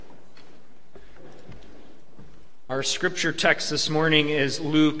Our scripture text this morning is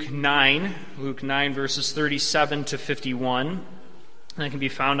Luke 9 verses 37 to 51. And it can be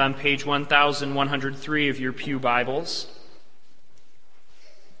found on page 1103 of your pew Bibles.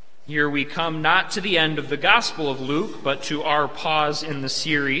 Here we come not to the end of the Gospel of Luke, but to our pause in the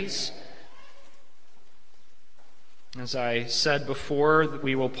series. As I said before,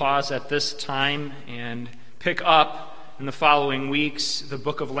 we will pause at this time and pick up in the following weeks the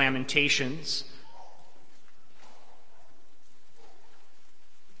book of Lamentations.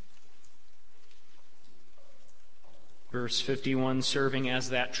 Verse 51 serving as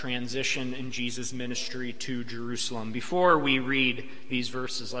that transition in Jesus' ministry to Jerusalem. Before we read these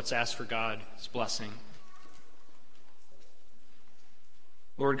verses, let's ask for God's blessing.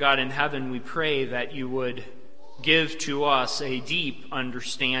 Lord God in heaven, we pray that you would give to us a deep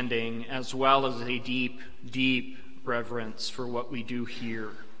understanding as well as a deep, deep reverence for what we do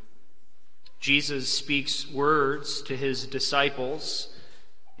here. Jesus speaks words to his disciples,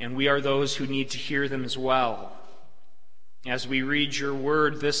 and we are those who need to hear them as well. As we read your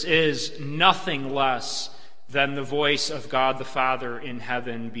word, this is nothing less than the voice of God the Father in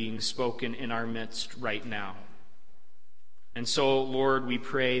heaven being spoken in our midst right now. And so, Lord, we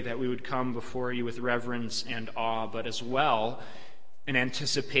pray that we would come before you with reverence and awe, but as well an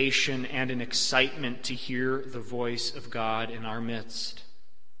anticipation and an excitement to hear the voice of God in our midst,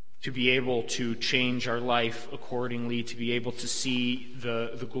 to be able to change our life accordingly, to be able to see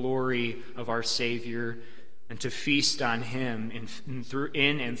the glory of our Savior, and to feast on him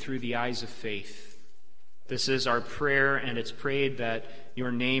in and through the eyes of faith. This is our prayer, and it's prayed that your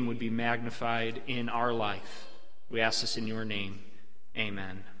name would be magnified in our life. We ask this in your name.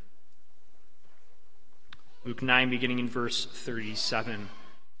 Amen. Luke 9, beginning in verse 37.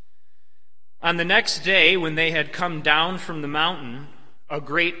 On the next day, when they had come down from the mountain, a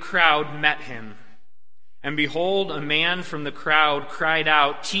great crowd met him. And behold, a man from the crowd cried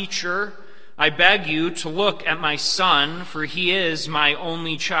out, "Teacher, I beg you to look at my son, for he is my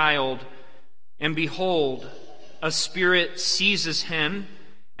only child. And behold, a spirit seizes him,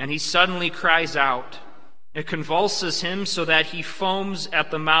 and he suddenly cries out. It convulses him so that he foams at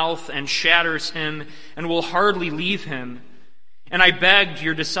the mouth and shatters him, and will hardly leave him. And I begged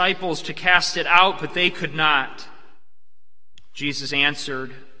your disciples to cast it out, but they could not." Jesus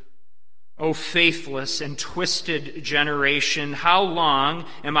answered, "O faithless and twisted generation, how long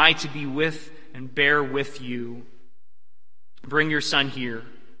am I to be with and bear with you? Bring your son here."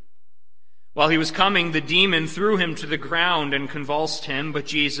 While he was coming, the demon threw him to the ground and convulsed him, but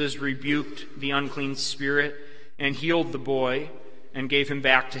Jesus rebuked the unclean spirit and healed the boy and gave him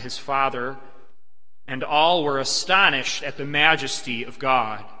back to his father. And all were astonished at the majesty of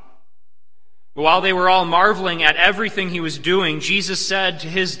God. But while they were all marveling at everything he was doing, Jesus said to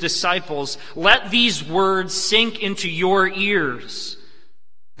his disciples, "Let these words sink into your ears.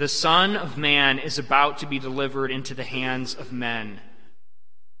 The Son of Man is about to be delivered into the hands of men."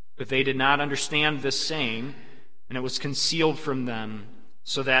 But they did not understand this saying, and it was concealed from them,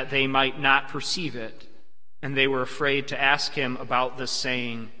 so that they might not perceive it. And they were afraid to ask him about this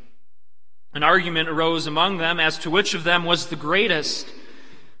saying. An argument arose among them as to which of them was the greatest.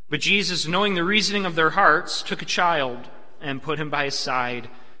 But Jesus, knowing the reasoning of their hearts, took a child and put him by his side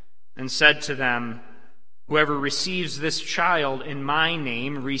and said to them, "Whoever receives this child in my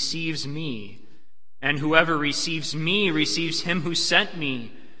name receives me, and whoever receives me receives him who sent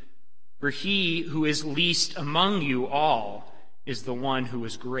me. For he who is least among you all is the one who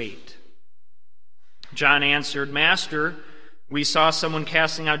is great." John answered, "Master, we saw someone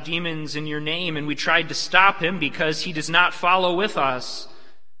casting out demons in your name, and we tried to stop him because he does not follow with us."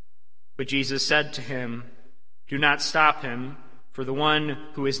 But Jesus said to him, "Do not stop him, for the one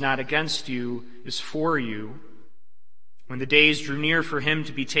who is not against you is for you." When the days drew near for him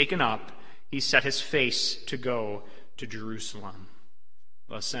to be taken up, he set his face to go to Jerusalem.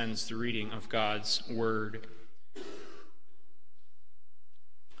 Thus ends the reading of God's word.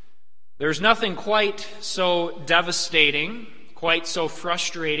 There's nothing quite so devastating, quite so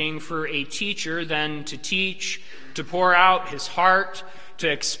frustrating for a teacher than to teach, to pour out his heart, to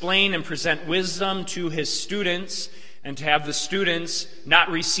explain and present wisdom to his students, and to have the students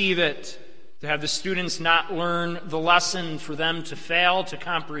not receive it, to have the students not learn the lesson, for them to fail to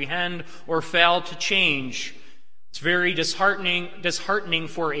comprehend or fail to change. It's very disheartening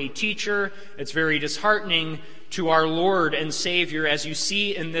for a teacher. It's very disheartening to our Lord and Savior, as you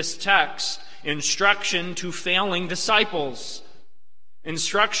see in this text, instruction to failing disciples.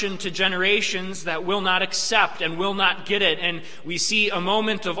 Instruction to generations that will not accept and will not get it. And we see a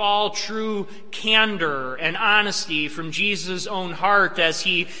moment of all true candor and honesty from Jesus' own heart as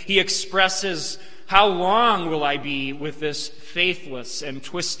he expresses How long will I be with this faithless and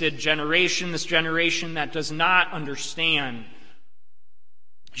twisted generation, this generation that does not understand?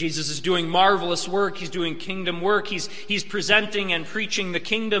 Jesus is doing marvelous work. He's doing kingdom work. He's presenting and preaching the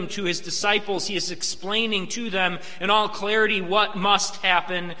kingdom to his disciples. He is explaining to them in all clarity what must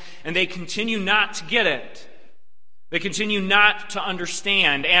happen, and they continue not to get it. They continue not to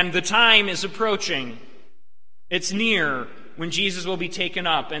understand, and the time is approaching. It's near when Jesus will be taken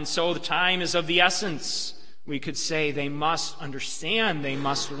up, and so the time is of the essence. We could say they must understand, they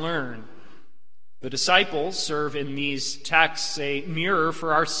must learn. The disciples serve in these texts a mirror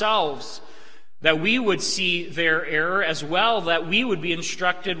for ourselves, that we would see their error as well, that we would be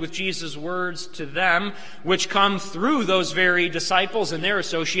instructed with Jesus' words to them, which come through those very disciples and their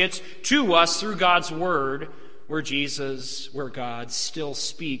associates to us through God's word, where God still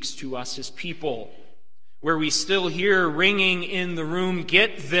speaks to us, his people, where we still hear ringing in the room,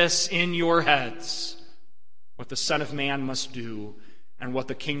 "Get this in your heads, what the Son of Man must do and what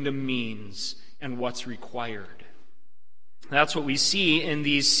the kingdom means and what's required." That's what we see in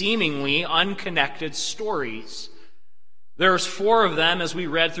these seemingly unconnected stories. There's 4 of them as we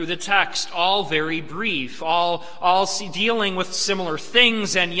read through the text, all very brief, all dealing with similar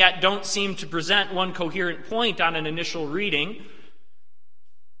things and yet don't seem to present one coherent point on an initial reading.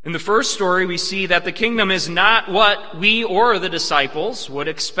 In the first story, we see that the kingdom is not what we or the disciples would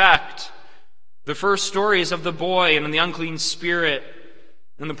expect. The first story is of the boy and the unclean spirit.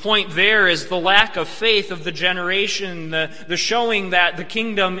 And the point there is the lack of faith of the generation, the showing that the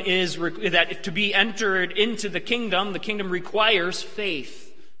kingdom is, that to be entered into the kingdom requires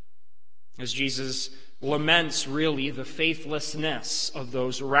faith. As Jesus laments really the faithlessness of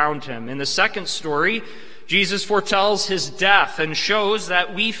those around him. In the second story, Jesus foretells his death and shows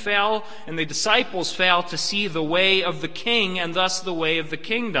that we fail and the disciples fail to see the way of the king and thus the way of the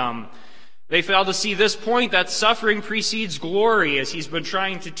kingdom. They fail to see this point that suffering precedes glory, as he's been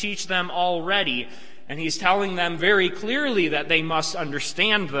trying to teach them already. And he's telling them very clearly that they must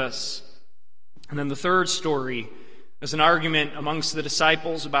understand this. And then the third story is an argument amongst the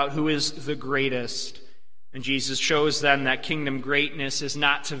disciples about who is the greatest. And Jesus shows them that kingdom greatness is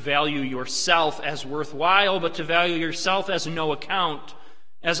not to value yourself as worthwhile, but to value yourself as no account,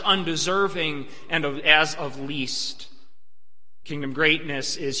 as undeserving, and as of least. Kingdom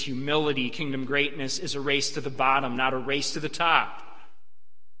greatness is humility. Kingdom greatness is a race to the bottom, not a race to the top.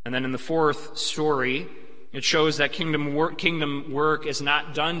 And then in the fourth story, it shows that kingdom work is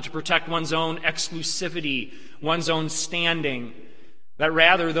not done to protect one's own exclusivity, one's own standing. That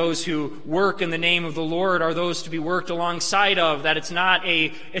rather those who work in the name of the Lord are those to be worked alongside of. That it's not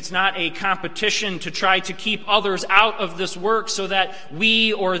a competition to try to keep others out of this work so that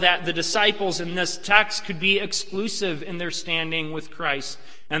we or that the disciples in this text could be exclusive in their standing with Christ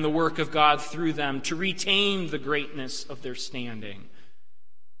and the work of God through them to retain the greatness of their standing.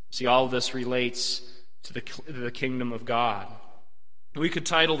 See, all of this relates to the kingdom of God. We could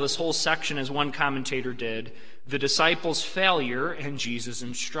title this whole section, as one commentator did, "The Disciples' Failure and Jesus'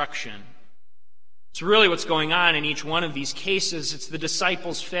 Instruction." It's really what's going on in each one of these cases. It's the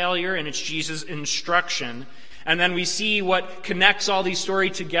disciples' failure and it's Jesus' instruction. And then we see what connects all these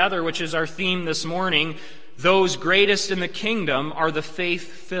stories together, which is our theme this morning. Those greatest in the kingdom are the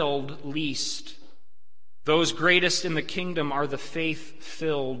faith-filled least. Those greatest in the kingdom are the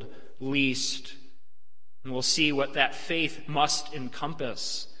faith-filled least. And we'll see what that faith must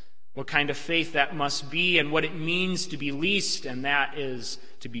encompass, what kind of faith that must be, and what it means to be least, and that is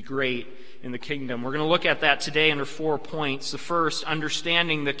to be great in the kingdom. We're going to look at that today under 4 points. The first,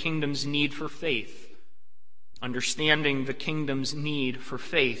 understanding the kingdom's need for faith. Understanding the kingdom's need for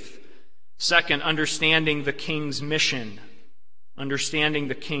faith. Second, understanding the king's mission. Understanding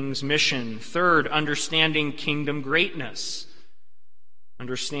the king's mission. Third, understanding kingdom greatness.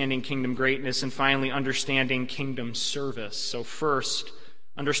 Understanding kingdom greatness. And finally, understanding kingdom service. So first,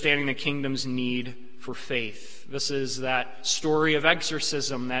 understanding the kingdom's need for faith. This is that story of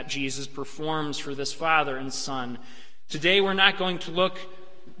exorcism that Jesus performs for this father and son. Today we're not going to look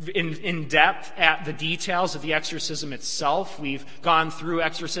in depth at the details of the exorcism itself. We've gone through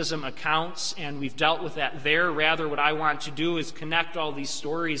exorcism accounts and we've dealt with that there. Rather, what I want to do is connect all these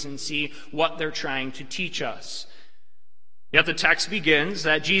stories and see what they're trying to teach us. Yet the text begins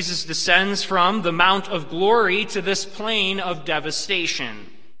that Jesus descends from the Mount of Glory to this plain of devastation.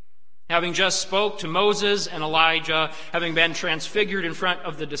 Having just spoke to Moses and Elijah, having been transfigured in front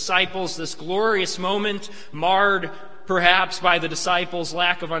of the disciples, this glorious moment marred perhaps by the disciples'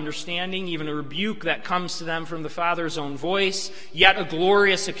 lack of understanding, even a rebuke that comes to them from the Father's own voice, yet a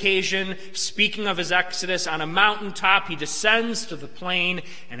glorious occasion. Speaking of his exodus, on a mountaintop, he descends to the plain,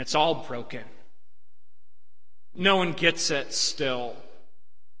 and it's all broken. No one gets it still.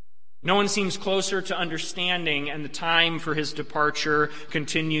 No one seems closer to understanding, and the time for his departure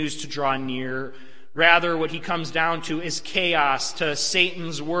continues to draw near. Rather, what he comes down to is chaos, to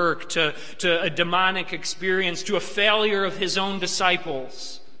Satan's work, to a demonic experience, to a failure of his own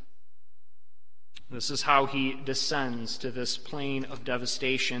disciples. This is how he descends to this plane of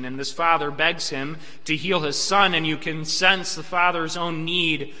devastation. And this father begs him to heal his son, and you can sense the father's own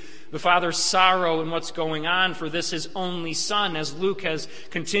need, the father's sorrow in what's going on for this his only son, as Luke has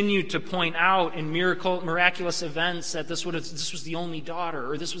continued to point out in miraculous events that this was the only daughter,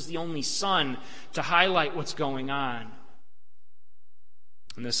 or this was the only son, to highlight what's going on.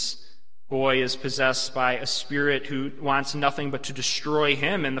 And this boy is possessed by a spirit who wants nothing but to destroy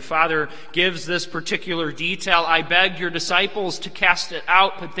him. And the father gives this particular detail: I begged your disciples to cast it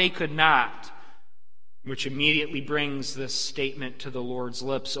out, but they could not. Which immediately brings this statement to the Lord's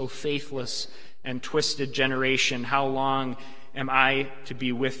lips: O faithless and twisted generation, how long am I to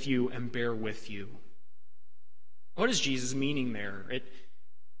be with you and bear with you? What is Jesus meaning there?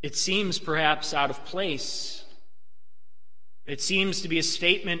 It seems perhaps out of place. It seems to be a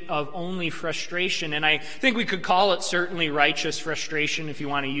statement of only frustration, and I think we could call it certainly righteous frustration if you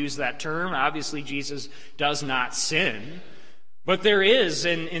want to use that term. Obviously, Jesus does not sin. But there is,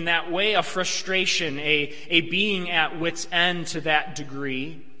 in that way, a frustration, a being at wit's end to that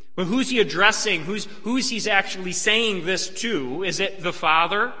degree. But who's he addressing? Who's he's actually saying this to? Is it the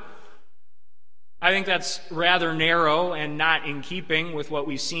Father? I think that's rather narrow and not in keeping with what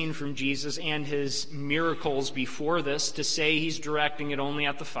we've seen from Jesus and his miracles before this, to say he's directing it only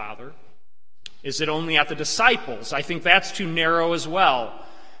at the Father. Is it only at the disciples? I think that's too narrow as well.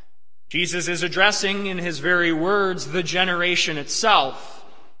 Jesus is addressing in his very words the generation itself.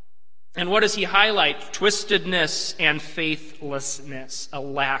 And what does he highlight? Twistedness and faithlessness, a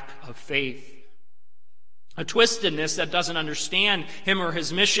lack of faith. A twistedness that doesn't understand him or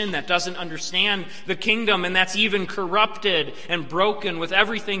his mission, that doesn't understand the kingdom, and that's even corrupted and broken with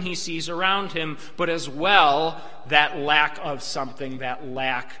everything he sees around him, but as well, that lack of something, that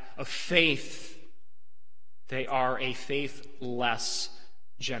lack of faith. They are a faithless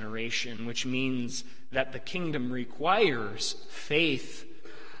generation, which means that the kingdom requires faith,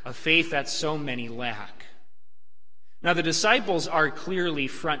 a faith that so many lack. Now, the disciples are clearly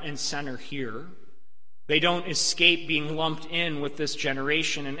front and center here. They don't escape being lumped in with this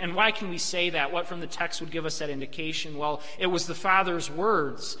generation. And why can we say that? What from the text would give us that indication? Well, it was the Father's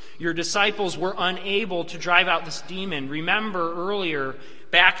words. Your disciples were unable to drive out this demon. Remember earlier,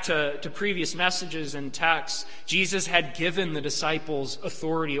 back to previous messages and texts, Jesus had given the disciples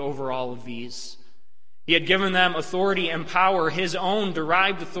authority over all of these. He had given them authority and power, his own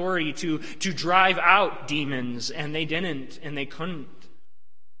derived authority to drive out demons, and they didn't, and they couldn't.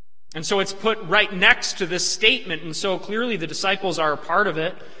 And so it's put right next to this statement, and so clearly the disciples are a part of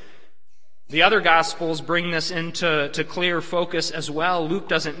it. The other Gospels bring this into clear focus as well. Luke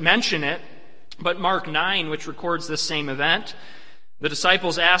doesn't mention it, but Mark 9, which records this same event, the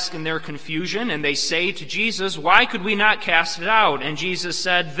disciples ask in their confusion, and they say to Jesus, "Why could we not cast it out?" And Jesus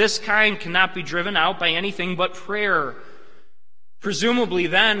said, "This kind cannot be driven out by anything but prayer." Presumably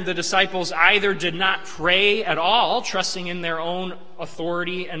then, the disciples either did not pray at all, trusting in their own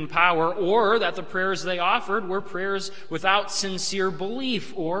authority and power, or that the prayers they offered were prayers without sincere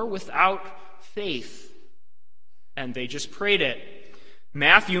belief or without faith. And they just prayed it.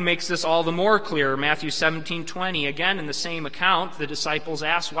 Matthew makes this all the more clear. Matthew 17:20, again in the same account, the disciples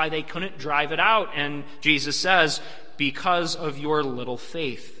asked why they couldn't drive it out, and Jesus says, "Because of your little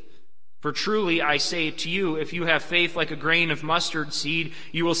faith. For truly I say to you, if you have faith like a grain of mustard seed,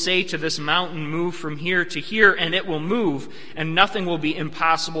 you will say to this mountain, 'Move from here to here,' and it will move, and nothing will be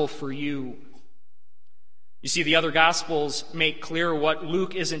impossible for you." You see, the other Gospels make clear what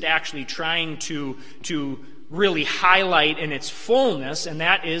Luke isn't actually trying to really highlight in its fullness, and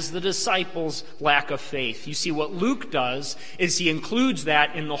that is the disciples' lack of faith. You see, what Luke does is he includes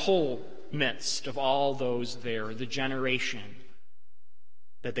that in the whole midst of all those there, the generation,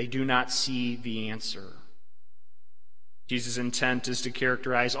 that they do not see the answer. Jesus' intent is to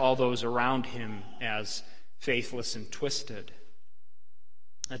characterize all those around him as faithless and twisted.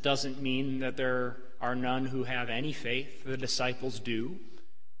 That doesn't mean that there are none who have any faith. The disciples do.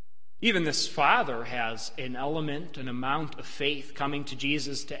 Even this father has an element, an amount of faith coming to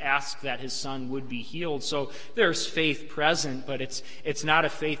Jesus to ask that his son would be healed. So there's faith present, but it's not a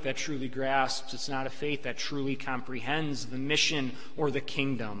faith that truly grasps. It's not a faith that truly comprehends the mission or the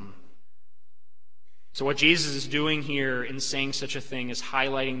kingdom. So what Jesus is doing here in saying such a thing is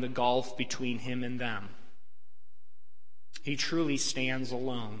highlighting the gulf between him and them. He truly stands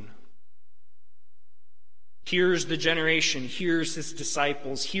alone. Here's the generation, here's his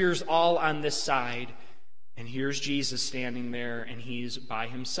disciples, here's all on this side, and here's Jesus standing there, and he's by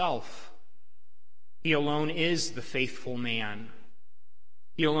himself. He alone is the faithful man.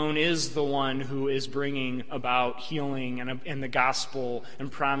 He alone is the one who is bringing about healing and the gospel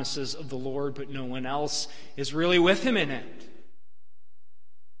and promises of the Lord, but no one else is really with him in it.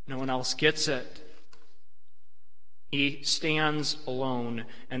 No one else gets it. He stands alone,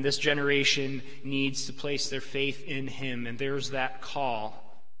 and this generation needs to place their faith in him, and there's that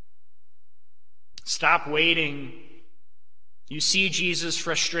call. Stop waiting. You see Jesus'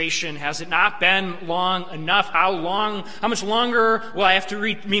 frustration. Has it not been long enough? How much longer will I have to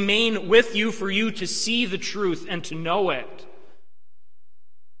remain with you for you to see the truth and to know it?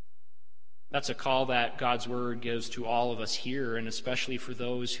 That's a call that God's word gives to all of us here, and especially for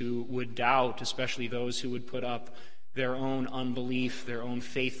those who would doubt, especially those who would put up their own unbelief, their own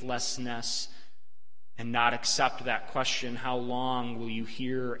faithlessness, and not accept that question. How long will you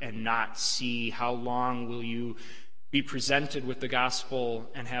hear and not see? How long will you be presented with the gospel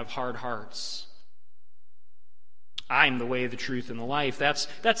and have hard hearts? I'm the way, the truth, and the life.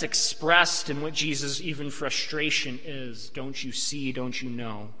 That's expressed in what Jesus' even frustration is. Don't you see? Don't you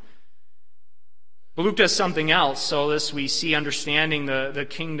know? But Luke does something else. So this we see understanding the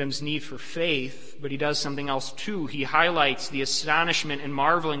kingdom's need for faith, but he does something else too. He highlights the astonishment and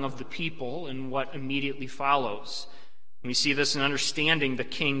marveling of the people and what immediately follows. And we see this in understanding the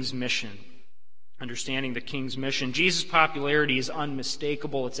king's mission. Understanding the king's mission. Jesus' popularity is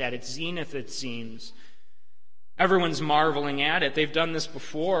unmistakable. It's at its zenith, it seems. Everyone's marveling at it. They've done this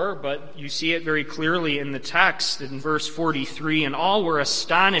before, but you see it very clearly in the text in verse 43. And all were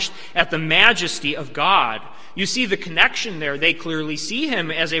astonished at the majesty of God. You see the connection there. They clearly see him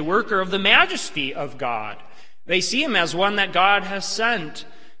as a worker of the majesty of God. They see him as one that God has sent.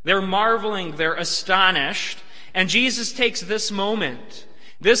 They're marveling. They're astonished. And Jesus takes this moment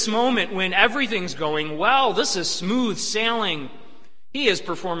when everything's going well. This is smooth sailing. He is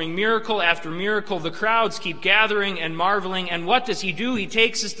performing miracle after miracle. The crowds keep gathering and marveling. And what does he do? He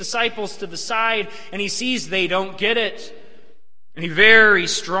takes his disciples to the side and he sees they don't get it. And he very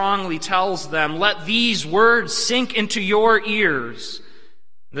strongly tells them, let these words sink into your ears.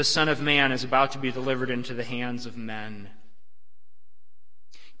 The Son of Man is about to be delivered into the hands of men.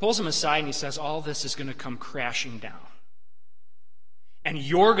 He pulls them aside and he says, all this is going to come crashing down. And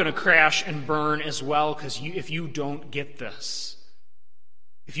you're going to crash and burn as well, because if you don't get this,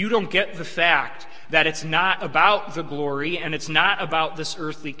 if you don't get the fact that it's not about the glory and it's not about this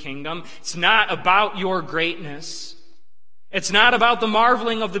earthly kingdom, it's not about your greatness, it's not about the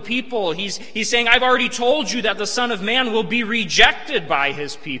marveling of the people. He's saying, I've already told you that the Son of Man will be rejected by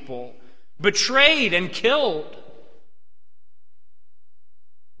his people, betrayed and killed.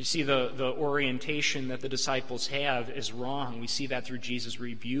 You see, the orientation that the disciples have is wrong. We see that through Jesus'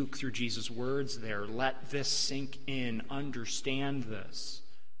 rebuke, through Jesus' words there. Let this sink in. Understand this.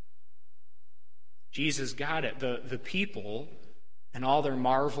 Jesus got it. The people and all their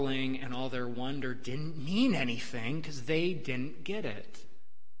marveling and all their wonder didn't mean anything because they didn't get it.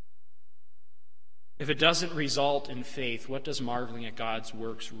 If it doesn't result in faith, what does marveling at God's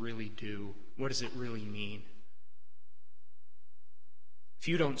works really do? What does it really mean? If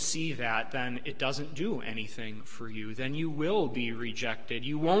you don't see that, then it doesn't do anything for you. Then you will be rejected.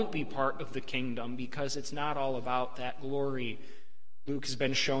 You won't be part of the kingdom because it's not all about that glory. Luke has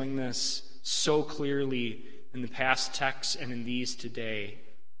been showing this so clearly in the past texts and in these today.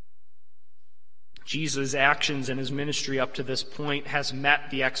 Jesus' actions and his ministry up to this point has met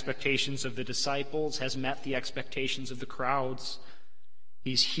the expectations of the disciples, has met the expectations of the crowds.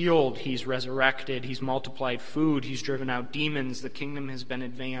 He's healed, he's resurrected, he's multiplied food, he's driven out demons, the kingdom has been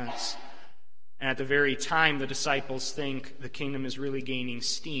advanced. And at the very time the disciples think the kingdom is really gaining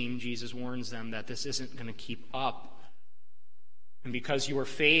steam, Jesus warns them that this isn't going to keep up. And because your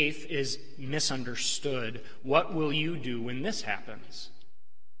faith is misunderstood, what will you do when this happens?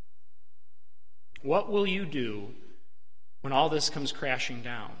 What will you do when all this comes crashing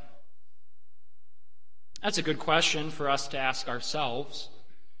down? That's a good question for us to ask ourselves.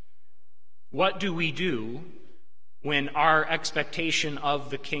 What do we do when our expectation of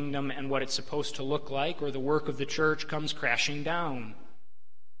the kingdom and what it's supposed to look like or the work of the church comes crashing down?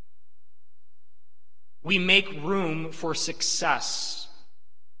 We make room for success.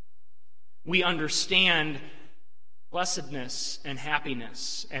 We understand blessedness and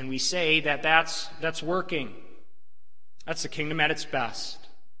happiness, and we say that that's working. That's the kingdom at its best.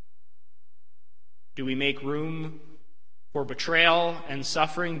 Do we make room for betrayal and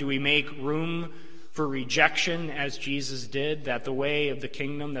suffering? Do we make room for rejection as Jesus did, that the way of the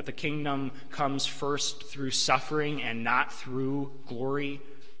kingdom, that the kingdom comes first through suffering and not through glory.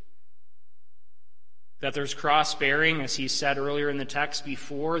 That there's cross-bearing, as he said earlier in the text,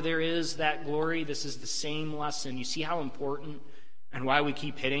 before there is that glory. This is the same lesson. You see how important and why we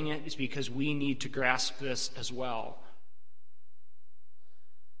keep hitting it is because we need to grasp this as well.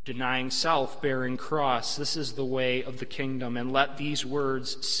 Denying self, bearing cross. This is the way of the kingdom. And let these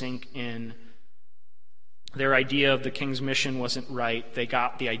words sink in. Their idea of the king's mission wasn't right. They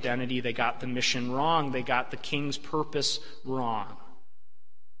got the identity, they got the mission wrong, they got the king's purpose wrong.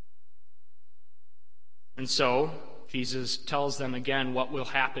 And so, Jesus tells them again what will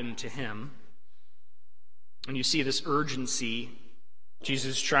happen to him. And you see this urgency.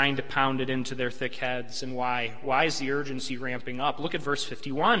 Jesus is trying to pound it into their thick heads. And why? Why is the urgency ramping up? Look at verse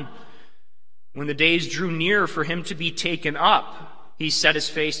 51. When the days drew near for him to be taken up, he set his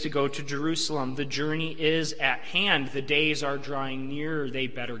face to go to Jerusalem. The journey is at hand. The days are drawing near. They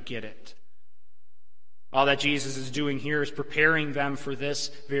better get it. All that Jesus is doing here is preparing them for this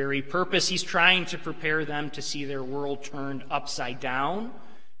very purpose. He's trying to prepare them to see their world turned upside down.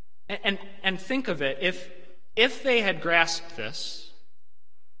 And think of it, if they had grasped this,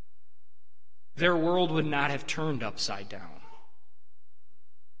 their world would not have turned upside down.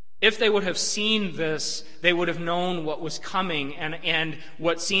 If they would have seen this, they would have known what was coming, and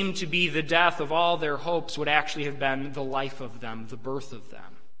what seemed to be the death of all their hopes would actually have been the life of them, the birth of them.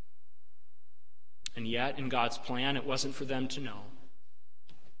 And yet, in God's plan, it wasn't for them to know.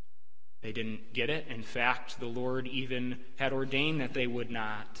 They didn't get it. In fact, the Lord even had ordained that they would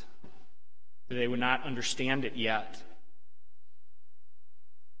not. They would not understand it yet.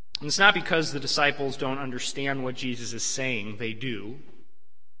 And it's not because the disciples don't understand what Jesus is saying. They do.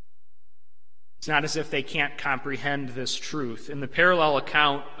 It's not as if they can't comprehend this truth. In the parallel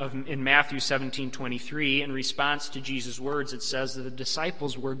account in Matthew 17:23, in response to Jesus' words, it says that the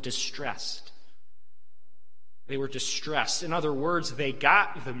disciples were distressed. They were distressed. In other words, they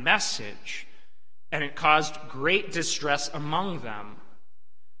got the message, and it caused great distress among them.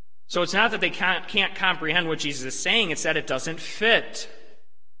 So it's not that they can't comprehend what Jesus is saying, it's that it doesn't fit.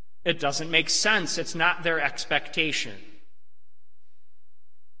 It doesn't make sense. It's not their expectation.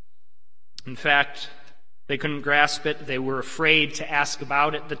 In fact, they couldn't grasp it. They were afraid to ask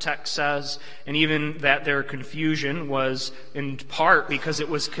about it, the text says, and even that their confusion was in part because it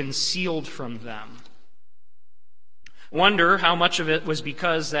was concealed from them. Wonder how much of it was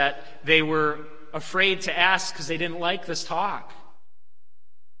because that they were afraid to ask because they didn't like this talk.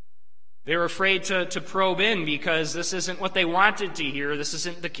 They were afraid to probe in because this isn't what they wanted to hear. This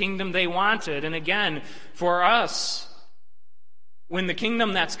isn't the kingdom they wanted. And again, for us, when the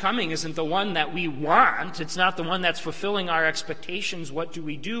kingdom that's coming isn't the one that we want, it's not the one that's fulfilling our expectations, what do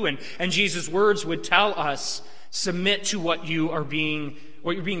we do? And Jesus' words would tell us, submit to what you're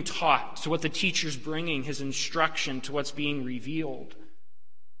being taught, to what the teacher's bringing, his instruction, to what's being revealed.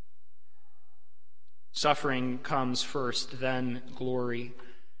 Suffering comes first, then glory.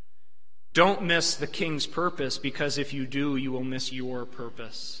 Don't miss the king's purpose, because if you do, you will miss your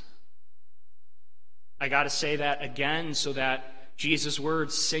purpose. I got to say that again so that Jesus'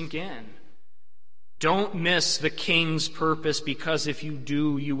 words sink in. Don't miss the king's purpose, because if you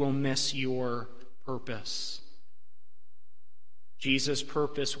do, you will miss your purpose. Jesus'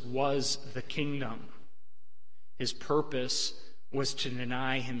 purpose was the kingdom. His purpose was to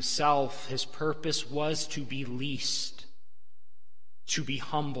deny himself. His purpose was to be least, to be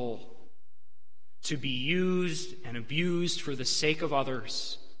humble, to be used and abused for the sake of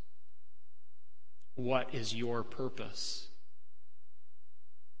others. What is your purpose?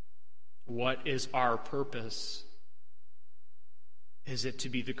 What is our purpose? Is it to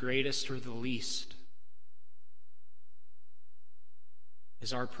be the greatest or the least?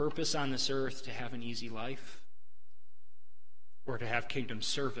 Is our purpose on this earth to have an easy life or to have kingdom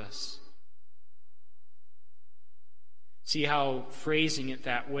service? See how phrasing it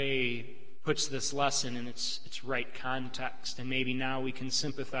that way puts this lesson in its right context. And maybe now we can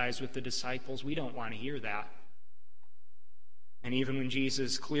sympathize with the disciples. We don't want to hear that. And even when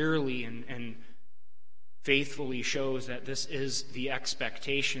Jesus clearly and faithfully shows that this is the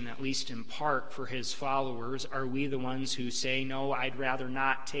expectation, at least in part, for his followers, are we the ones who say, no, I'd rather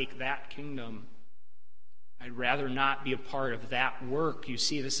not take that kingdom. I'd rather not be a part of that work. You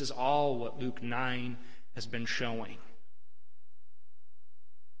see, this is all what Luke 9 has been showing.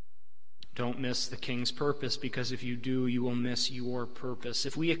 Don't miss the king's purpose, because if you do, you will miss your purpose.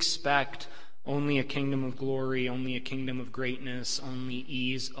 If we expect only a kingdom of glory, only a kingdom of greatness, only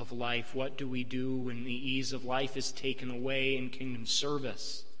ease of life, what do we do when the ease of life is taken away in kingdom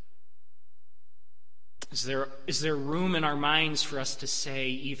service? Is there room in our minds for us to say,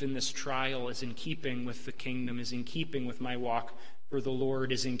 even this trial is in keeping with the kingdom, is in keeping with my walk for the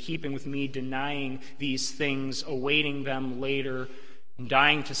Lord, is in keeping with me denying these things, awaiting them later, and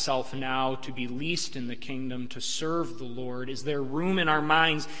dying to self now to be least in the kingdom, to serve the Lord? Is there room in our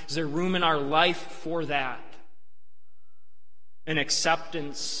minds? Is there room in our life for that? An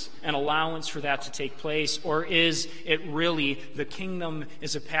acceptance and allowance for that to take place? Or is it really the kingdom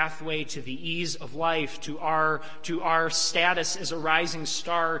is a pathway to the ease of life, to our status as a rising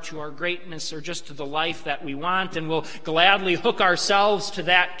star, to our greatness, or just to the life that we want, and we'll gladly hook ourselves to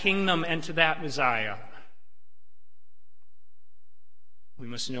that kingdom and to that Messiah? We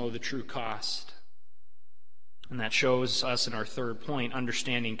must know the true cost. And that shows us in our third point,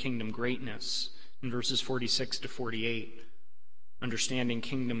 understanding kingdom greatness, in verses 46 to 48. Understanding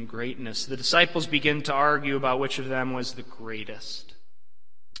kingdom greatness. The disciples begin to argue about which of them was the greatest.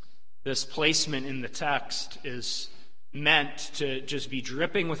 This placement in the text is meant to just be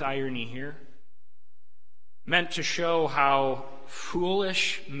dripping with irony here. Meant to show how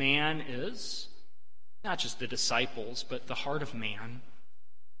foolish man is. Not just the disciples, but the heart of man.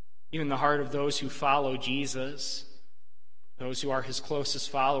 Even the heart of those who follow Jesus. Those who are his closest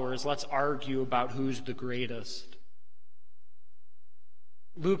followers. Let's argue about who's the greatest.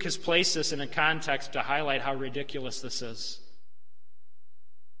 Luke has placed this in a context to highlight how ridiculous this is.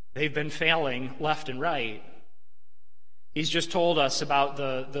 They've been failing left and right. He's just told us about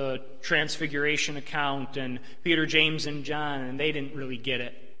the transfiguration account and Peter, James, and John, and they didn't really get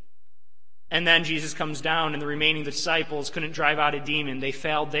it. And then Jesus comes down, and the remaining disciples couldn't drive out a demon. They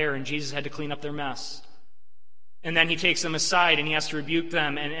failed there, and Jesus had to clean up their mess. And then he takes them aside, and he has to rebuke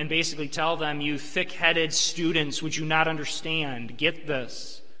them and basically tell them, you thick-headed students, would you not understand? Get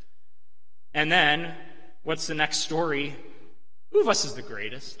this. And then, what's the next story? Who of us is the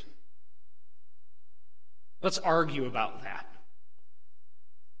greatest? Let's argue about that.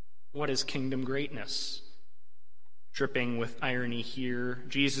 What is kingdom greatness? Dripping with irony here.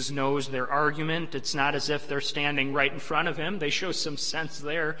 Jesus knows their argument. It's not as if they're standing right in front of him. They show some sense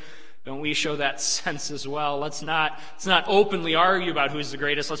there. Don't we show that sense as well? Let's not openly argue about who's the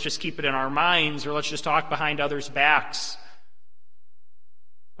greatest. Let's just keep it in our minds, or let's just talk behind others' backs.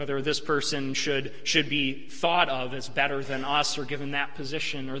 Whether this person should be thought of as better than us, or given that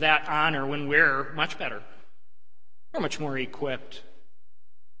position or that honor, when we're much better. We're much more equipped.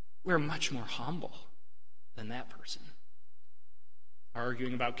 We're much more humble than that person.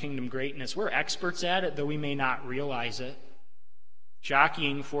 Arguing about kingdom greatness. We're experts at it, though we may not realize it.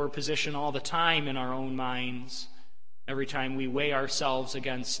 Jockeying for position all the time in our own minds, every time we weigh ourselves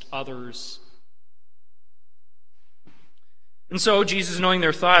against others. And so Jesus, knowing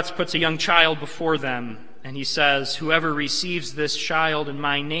their thoughts, puts a young child before them, and he says, whoever receives this child in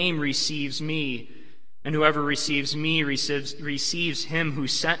my name receives me, and whoever receives me receives him who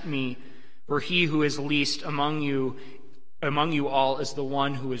sent me. For he who is least among you all is the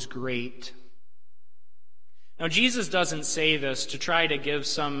one who is great. Now, Jesus doesn't say this to try to give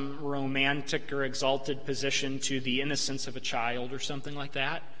some romantic or exalted position to the innocence of a child or something like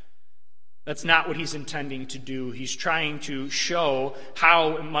that. That's not what he's intending to do. He's trying to show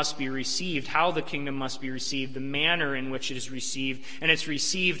how it must be received, how the kingdom must be received, the manner in which it is received, and it's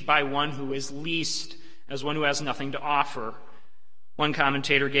received by one who is least, as one who has nothing to offer. One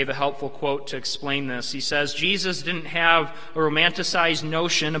commentator gave a helpful quote to explain this. He says, Jesus didn't have a romanticized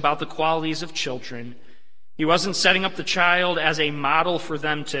notion about the qualities of children. He wasn't setting up the child as a model for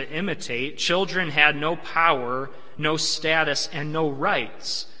them to imitate. Children had no power, no status, and no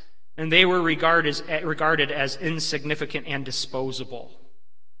rights, and they were regarded as insignificant and disposable.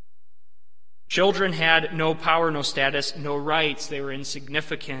 Children had no power, no status, no rights. They were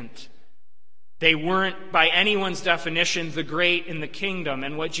insignificant. They weren't, by anyone's definition, the great in the kingdom.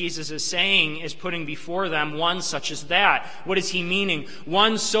 And what Jesus is saying is putting before them one such as that. What is he meaning?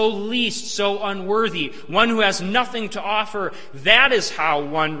 One so least, so unworthy, one who has nothing to offer. That is how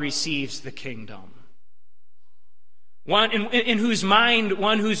one receives the kingdom. One in whose mind,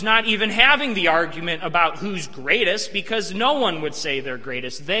 one who's not even having the argument about who's greatest, because no one would say they're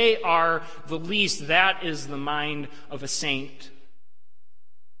greatest. They are the least. That is the mind of a saint.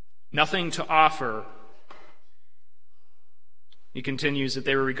 Nothing to offer. He continues that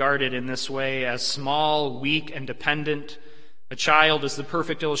they were regarded in this way as small, weak, and dependent. A child is the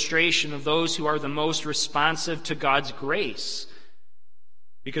perfect illustration of those who are the most responsive to God's grace.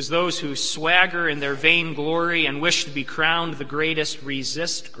 Because those who swagger in their vain glory and wish to be crowned the greatest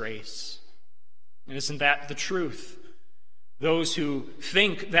resist grace. And isn't that the truth? Those who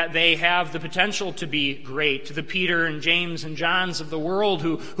think that they have the potential to be great, the Peter and James and Johns of the world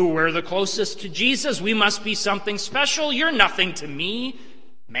who were the closest to Jesus. We must be something special. You're nothing to me.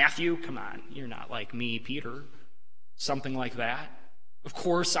 Matthew, come on, you're not like me, Peter. Something like that. Of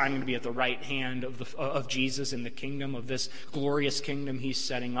course I'm going to be at the right hand of Jesus in the kingdom, of this glorious kingdom he's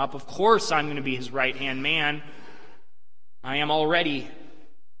setting up. Of course I'm going to be his right-hand man. I am already.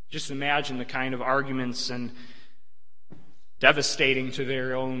 Just imagine the kind of arguments and devastating to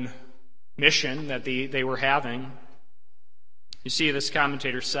their own mission that they were having. You see, this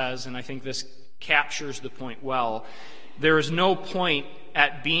commentator says, and I think this captures the point well, there is no point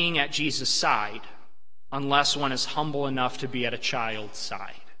at being at Jesus' side unless one is humble enough to be at a child's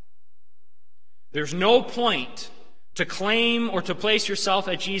side. There's no point to claim or to place yourself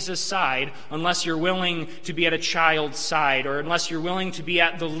at Jesus' side unless you're willing to be at a child's side, or unless you're willing to be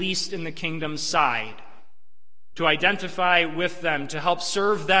at the least in the kingdom's side, to identify with them, to help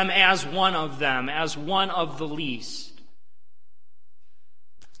serve them, as one of the least.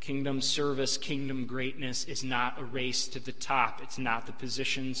 Kingdom service, kingdom greatness is not a race to the top. It's not the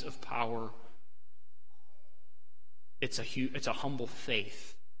positions of power. It's a humble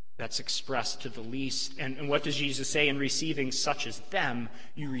faith that's expressed to the least. And what does Jesus say? In receiving such as them,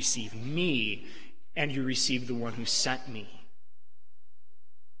 you receive me, and you receive the one who sent me.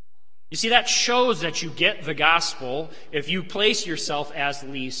 You see, that shows that you get the gospel if you place yourself as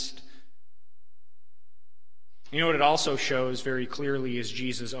least. You know what it also shows very clearly is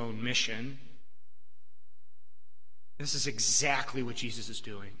Jesus' own mission. This is exactly what Jesus is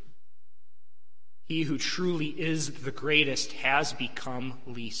doing. He who truly is the greatest has become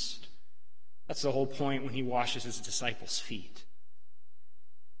least. That's the whole point when he washes his disciples' feet.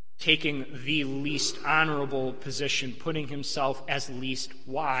 Taking the least honorable position, putting himself as least.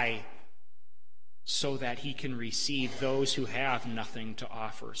 Why? So that he can receive those who have nothing to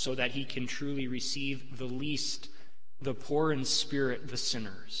offer, so that he can truly receive the least, the poor in spirit, the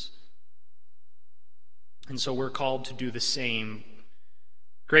sinners. And so we're called to do the same.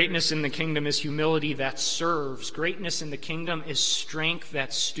 Greatness in the kingdom is humility that serves. Greatness in the kingdom is strength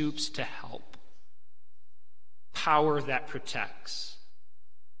that stoops to help. Power that protects.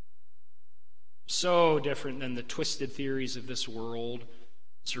 So different than the twisted theories of this world.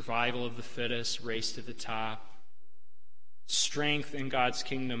 Survival of the fittest, race to the top. Strength in God's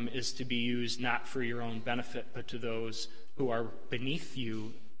kingdom is to be used not for your own benefit, but to those who are beneath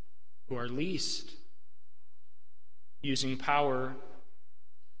you, who are least. Using power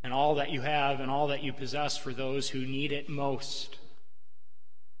and all that you have and all that you possess for those who need it most.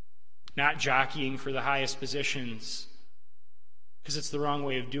 Not jockeying for the highest positions, because it's the wrong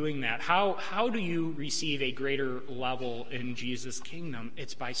way of doing that. How do you receive a greater level in Jesus' kingdom?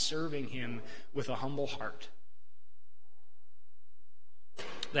 It's by serving him with a humble heart.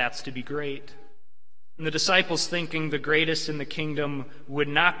 That's to be great. And the disciples thinking the greatest in the kingdom would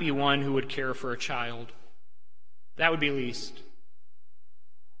not be one who would care for a child. That would be least.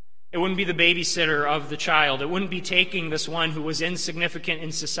 It wouldn't be the babysitter of the child. It wouldn't be taking this one who was insignificant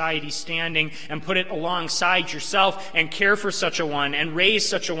in society's standing and put it alongside yourself and care for such a one and raise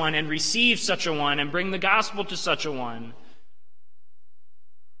such a one and receive such a one and bring the gospel to such a one.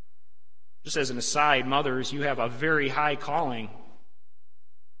 Just as an aside, mothers, you have a very high calling.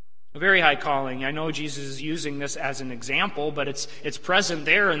 A very high calling. I know Jesus is using this as an example, but it's present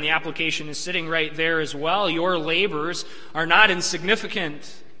there, and the application is sitting right there as well. Your labors are not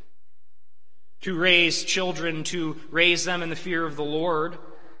insignificant. To raise children, to raise them in the fear of the Lord.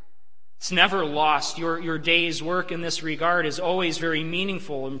 It's never lost. Your day's work in this regard is always very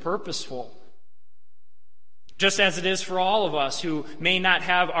meaningful and purposeful. Just as it is for all of us who may not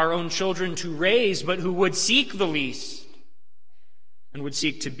have our own children to raise, but who would seek the least and would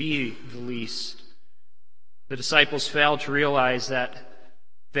seek to be the least. The disciples failed to realize that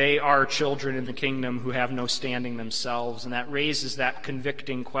they are children in the kingdom who have no standing themselves, and that raises that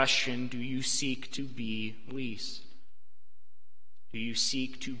convicting question, do you seek to be least? Do you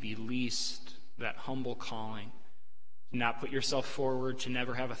seek to be least? That humble calling. To not put yourself forward, to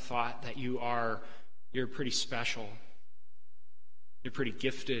never have a thought that you're pretty special. You're pretty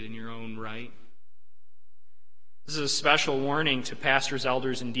gifted in your own right. This is a special warning to pastors,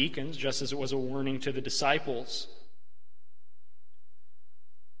 elders, and deacons, just as it was a warning to the disciples.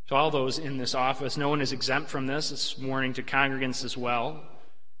 To all those in this office, no one is exempt from this. It's a warning to congregants as well.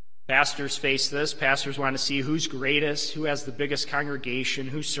 Pastors face this. Pastors want to see who's greatest, who has the biggest congregation,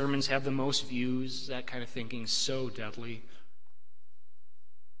 whose sermons have the most views. That kind of thinking is so deadly.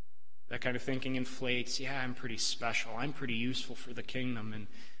 That kind of thinking inflates, I'm pretty special. I'm pretty useful for the kingdom, and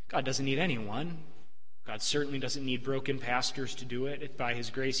God doesn't need anyone. God certainly doesn't need broken pastors to do it. By his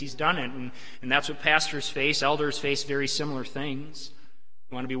grace, he's done it. And that's what pastors face. Elders face very similar things.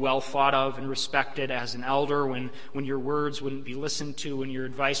 You want to be well thought of and respected as an elder when your words wouldn't be listened to, when your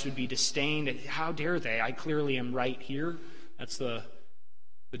advice would be disdained. How dare they? I clearly am right here. That's the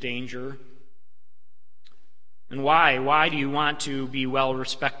danger. And why? Why do you want to be well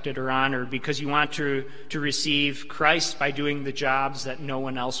respected or honored? Because you want to receive Christ by doing the jobs that no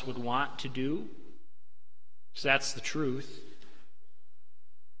one else would want to do? So that's the truth.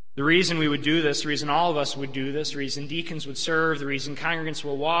 The reason we would do this, the reason all of us would do this, the reason deacons would serve, the reason congregants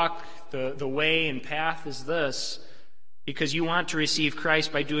will walk the way and path is this: because you want to receive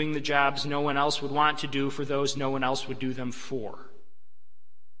Christ by doing the jobs no one else would want to do for those no one else would do them for.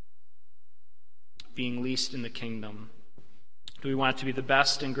 Being least in the kingdom. Do we want to be the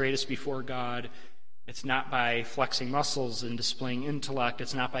best and greatest before God? It's not by flexing muscles and displaying intellect.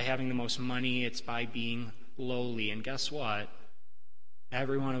 It's not by having the most money. It's by being lowly. And guess what?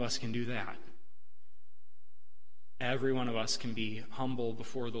 Every one of us can do that. Every one of us can be humble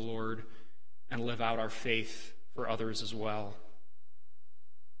before the Lord and live out our faith for others as well.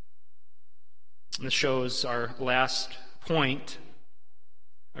 And this shows our last point,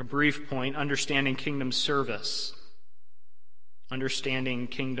 a brief point, understanding kingdom service. Understanding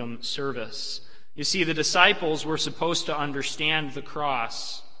kingdom service. You see, the disciples were supposed to understand the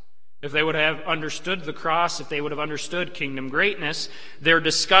cross. If they would have understood the cross, if they would have understood kingdom greatness, their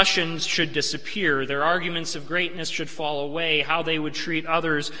discussions should disappear. Their arguments of greatness should fall away. How they would treat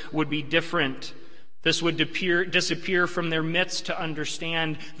others would be different. This would disappear from their midst to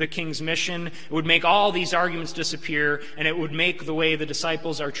understand the king's mission. It would make all these arguments disappear, and it would make the way the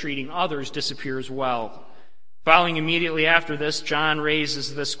disciples are treating others disappear as well. Following immediately after this, John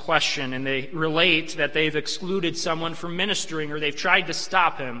raises this question, and they relate that they've excluded someone from ministering, or they've tried to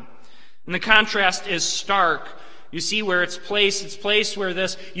stop him. And the contrast is stark. You see where it's placed where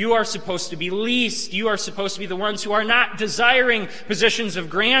this, you are supposed to be least. You are supposed to be the ones who are not desiring positions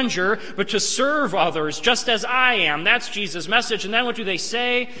of grandeur, but to serve others, just as I am. That's Jesus' message. And then what do they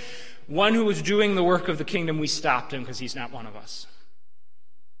say? One who is doing the work of the kingdom, we stopped him because he's not one of us.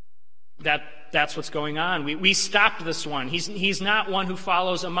 That's what's going on. We stopped this one. He's not one who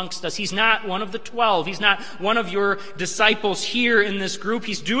follows amongst us. He's not one of the 12. He's not one of your disciples here in this group.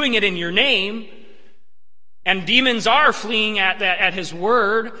 He's doing it in your name. And demons are fleeing at his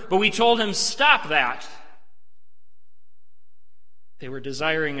word, but we told him, stop that. They were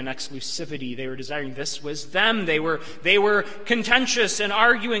desiring an exclusivity. They were desiring this was them. They were contentious and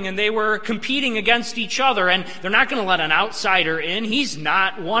arguing, and they were competing against each other. And they're not going to let an outsider in. He's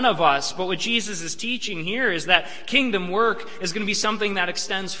not one of us. But what Jesus is teaching here is that kingdom work is going to be something that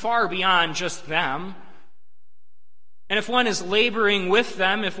extends far beyond just them. And if one is laboring with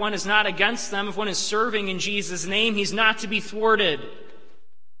them, if one is not against them, if one is serving in Jesus' name, he's not to be thwarted.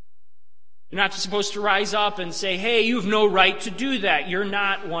 You're not supposed to rise up and say, hey, you have no right to do that. You're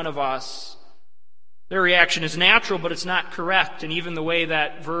not one of us. Their reaction is natural, but it's not correct. And even the way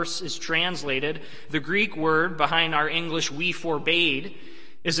that verse is translated, the Greek word behind our English, we forbade,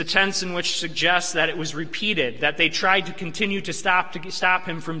 is a tense in which suggests that it was repeated, that they tried to continue to stop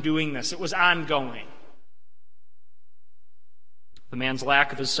him from doing this. It was ongoing. The man's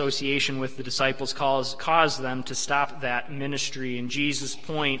lack of association with the disciples caused them to stop that ministry. And Jesus'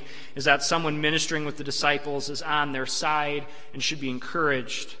 point is that someone ministering with the disciples is on their side and should be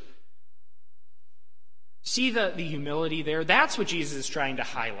encouraged. See the humility there? That's what Jesus is trying to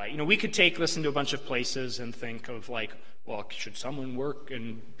highlight. We could take this into a bunch of places and think of well, should someone work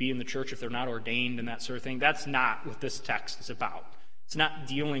and be in the church if they're not ordained and that sort of thing? That's not what this text is about. It's not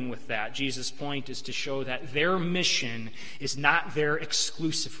dealing with that. Jesus' point is to show that their mission is not their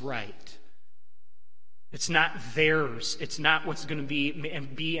exclusive right. It's not theirs. It's not what's going to be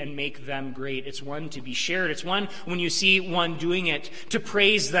and make them great. It's one to be shared. It's one, when you see one doing it, to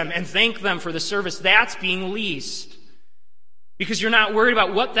praise them and thank them for the service. That's being least. Because you're not worried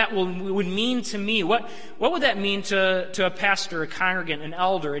about what that would mean to me. What would that mean to a pastor, a congregant, an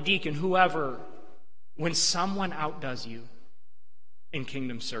elder, a deacon, whoever, when someone outdoes you in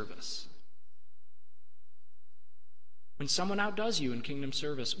kingdom service? When someone outdoes you in kingdom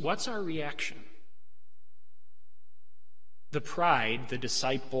service, what's our reaction? The pride, the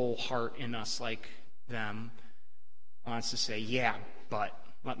disciple heart in us like them wants to say, yeah, but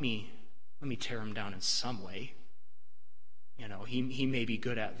let me tear him down in some way. He may be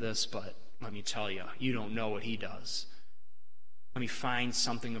good at this, but let me tell you, you don't know what he does. Let me find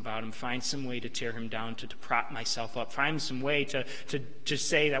something about him, find some way to tear him down, to prop myself up, find some way to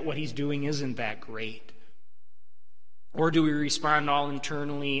say that what he's doing isn't that great. Or do we respond all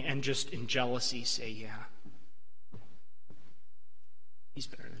internally and just in jealousy say, yeah, he's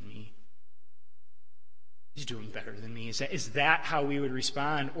better than me. He's doing better than me. Is that how we would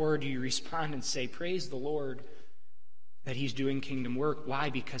respond? Or do you respond and say, praise the Lord that he's doing kingdom work? Why?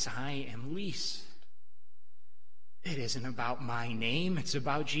 Because I am least. It isn't about my name. It's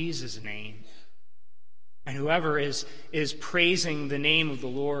about Jesus' name. And whoever is praising the name of the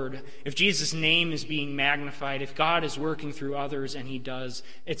Lord, if Jesus' name is being magnified, if God is working through others, and he does,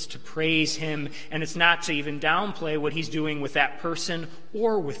 it's to praise him, and it's not to even downplay what he's doing with that person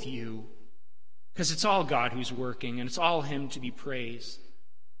or with you. Because it's all God who's working, and it's all him to be praised.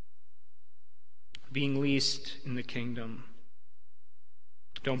 Being least in the kingdom.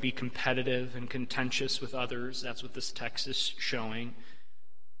 Don't be competitive and contentious with others. That's what this text is showing.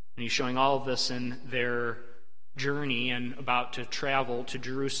 And he's showing all of this in their journey and about to travel to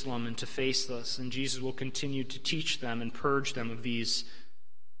Jerusalem and to face this. And Jesus will continue to teach them and purge them of these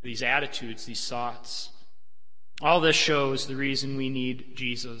attitudes, these thoughts. All this shows the reason we need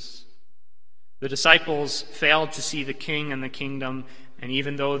Jesus. The disciples failed to see the king and the kingdom, and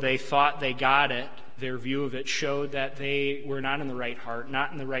even though they thought they got it, their view of it showed that they were not in the right heart,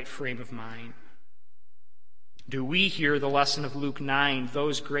 not in the right frame of mind. Do we hear the lesson of Luke 9?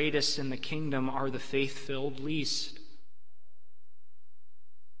 Those greatest in the kingdom are the faith-filled least.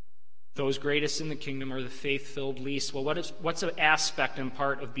 Those greatest in the kingdom are the faith-filled least. Well, what's an aspect and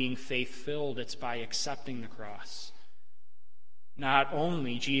part of being faith-filled? It's by accepting the cross. Not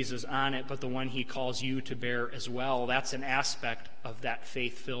only Jesus on it, but the one he calls you to bear as well. That's an aspect of that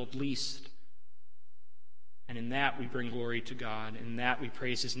faith-filled least. And in that we bring glory to God. In that we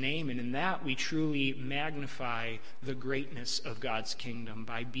praise his name. And in that we truly magnify the greatness of God's kingdom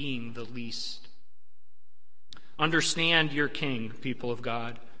by being the least. Understand your king, people of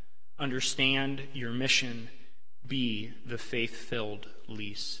God. Understand your mission. Be the faith-filled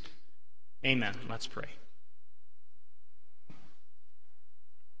least. Amen. Let's pray.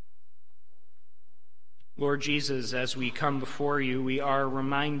 Lord Jesus, as we come before you, we are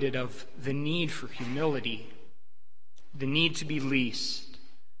reminded of the need for humility, the need to be least,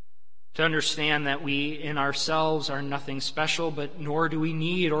 to understand that we in ourselves are nothing special, but nor do we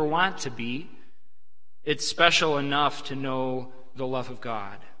need or want to be. It's special enough to know the love of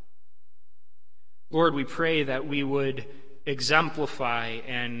God. Lord, we pray that we would exemplify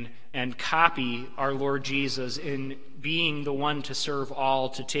and copy our Lord Jesus in being the one to serve all,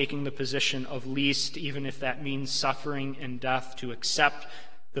 to taking the position of least, even if that means suffering and death, to accept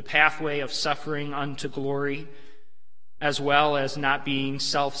the pathway of suffering unto glory, as well as not being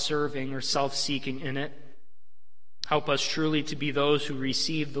self-serving or self-seeking in it. Help us truly to be those who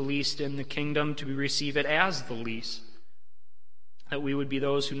receive the least in the kingdom, to receive it as the least. That we would be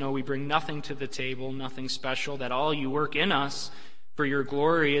those who know we bring nothing to the table, nothing special, that all you work in us for your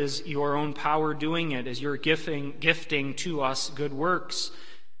glory is your own power doing it, as you're gifting to us good works.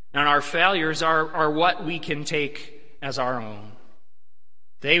 And our failures are what we can take as our own.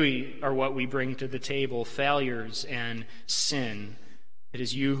 They are what we bring to the table, failures and sin. It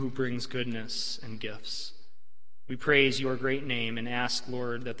is you who brings goodness and gifts. We praise your great name and ask,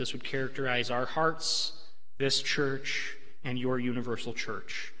 Lord, that this would characterize our hearts, this church, and your universal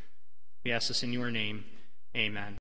church. We ask this in your name. Amen.